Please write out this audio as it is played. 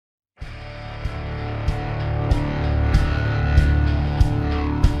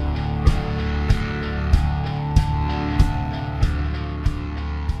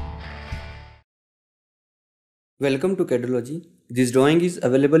Welcome to CADDology. This drawing is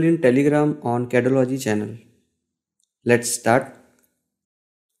available in Telegram on CADDology channel. Let's start.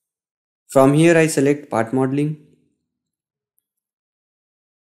 From here I select part modeling.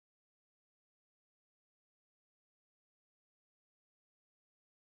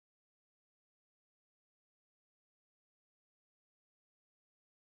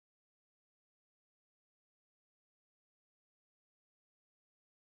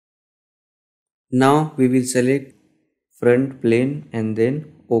 Now we will select front plane and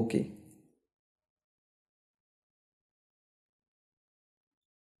then OK.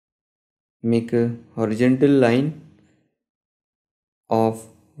 Make a horizontal line of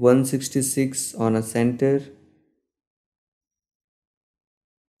 166 on a center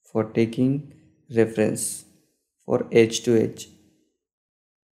for taking reference for edge to edge.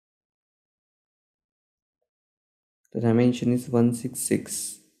 The dimension is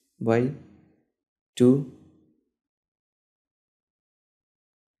 166 by 2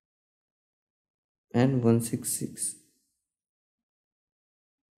 and 166.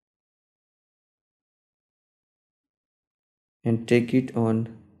 And take it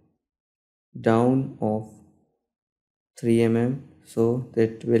on down of 3 mm, so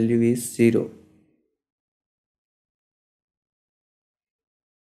that value is 0.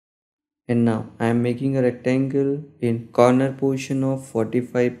 And now I am making a rectangle in corner portion of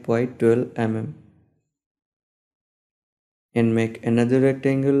 45 by 12 mm and make another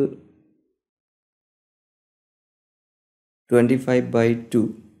rectangle 25 by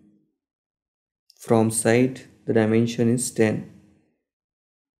 2. From side the dimension is 10.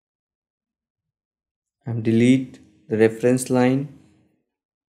 Delete the reference line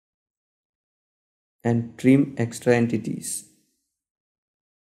and trim extra entities.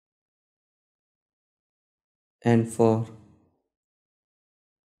 And for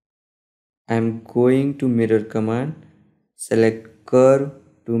I am going to mirror command, select curve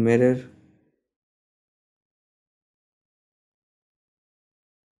to mirror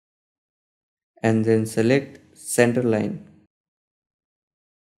and then select center line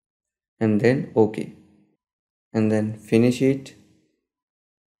and then OK and then finish it.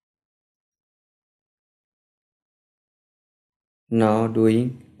 Now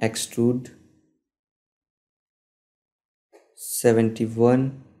doing extrude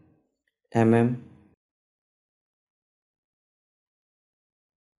 71 mm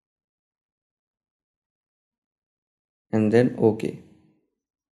and then OK.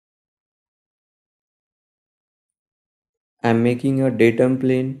 I am making a datum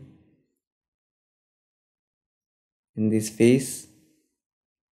plane in this face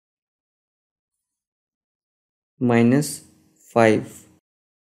 -5.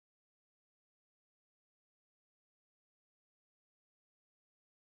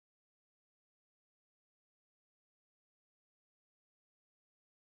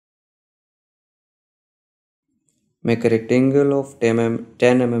 Make a rectangle of 10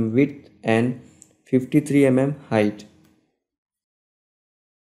 mm width and 53 mm height.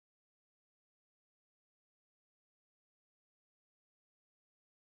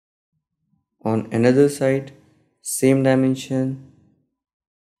 On another side, same dimension.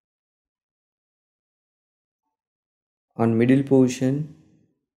 On middle portion,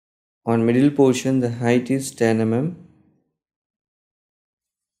 the height is 10 mm.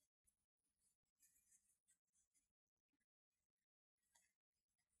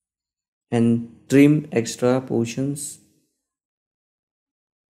 And trim extra portions.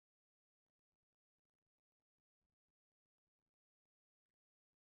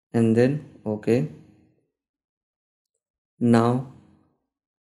 And then OK. Now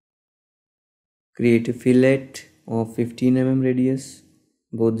create a fillet of 15 mm radius,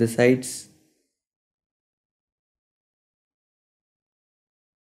 both the sides.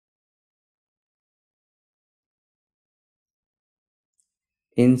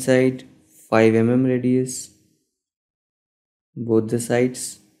 Inside 5 mm radius, both the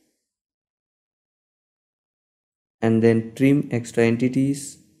sides. And then trim extra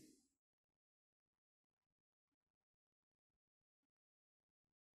entities.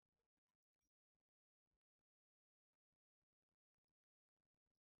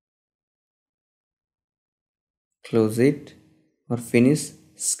 Close it or finish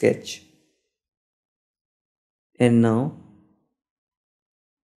sketch. And now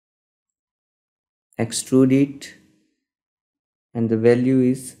extrude it and the value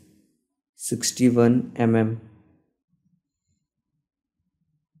is 61 mm.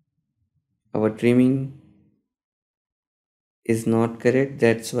 Our trimming is not correct,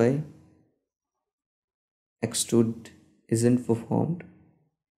 that's why extrude isn't performed.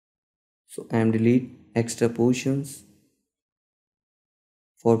 So I am delete extra portions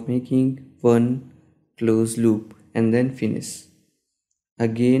for making one closed loop and then finish.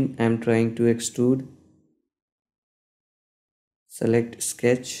 Again, I am trying to extrude. Select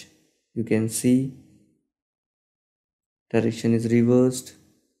sketch. You can see direction is reversed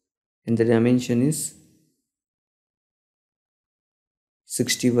and the dimension is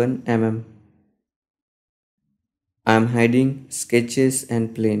 61 mm. I am hiding sketches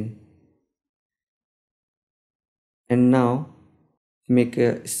and plane. And now make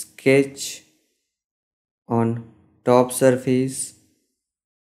a sketch on top surface.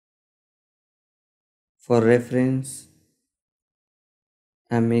 For reference,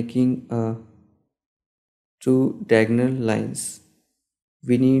 I am making two diagonal lines.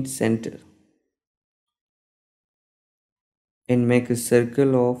 We need center and make a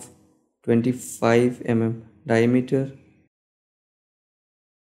circle of 25 mm diameter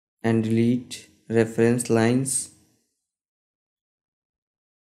and delete reference lines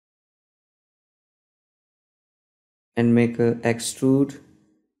and make a extrude.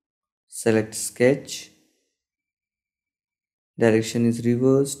 Select sketch, direction is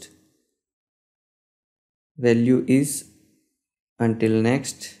reversed, value is until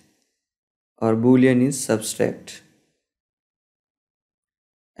next or boolean is subtract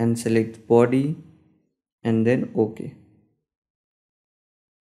and select body and then OK.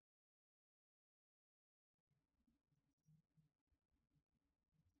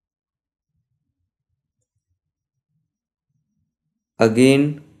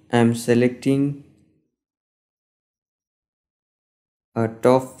 Again I am selecting a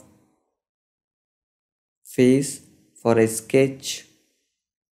top face for a sketch.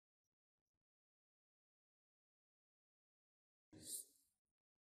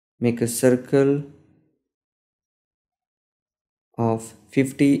 Make a circle of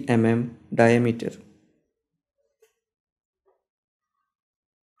 50 mm diameter.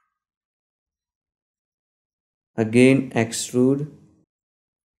 Again extrude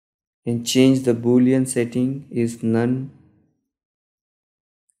and change the boolean setting is none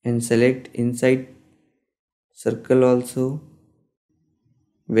and select inside circle also,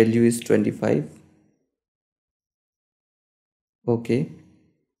 value is 25. OK.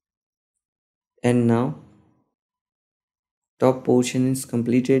 And now top portion is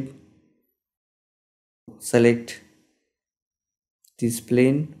completed. Select this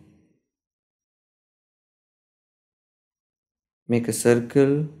plane, make a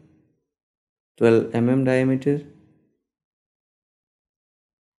circle 12 mm diameter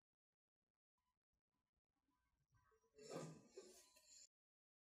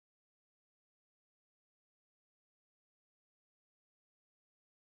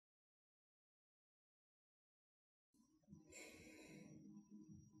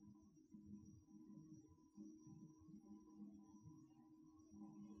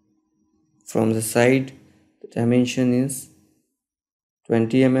from the side. The dimension is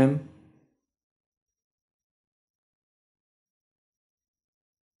 20 mm.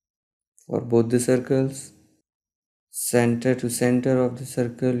 For both the circles. Center to center of the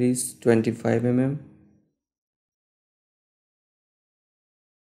circle is 25 mm.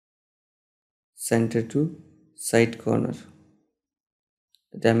 Center to side corner.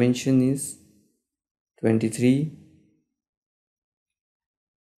 The dimension is 23.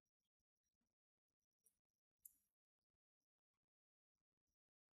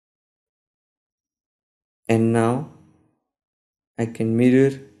 And now I can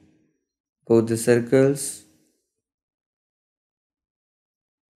mirror both the circles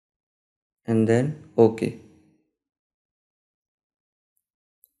and then OK.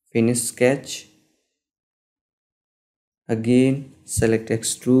 Finish sketch. Again select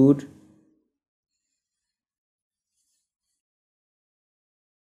extrude.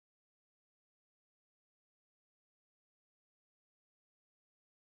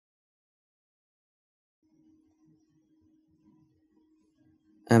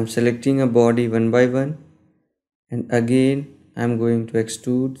 I am selecting a body one by one and again I am going to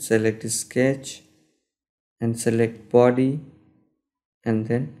extrude, select sketch and select body and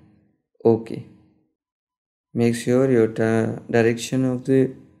then OK. Make sure your direction of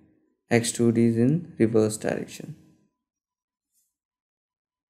the extrude is in reverse direction.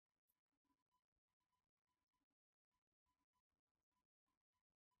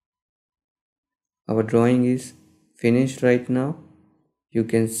 Our drawing is finished right now. You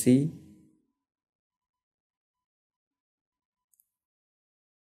can see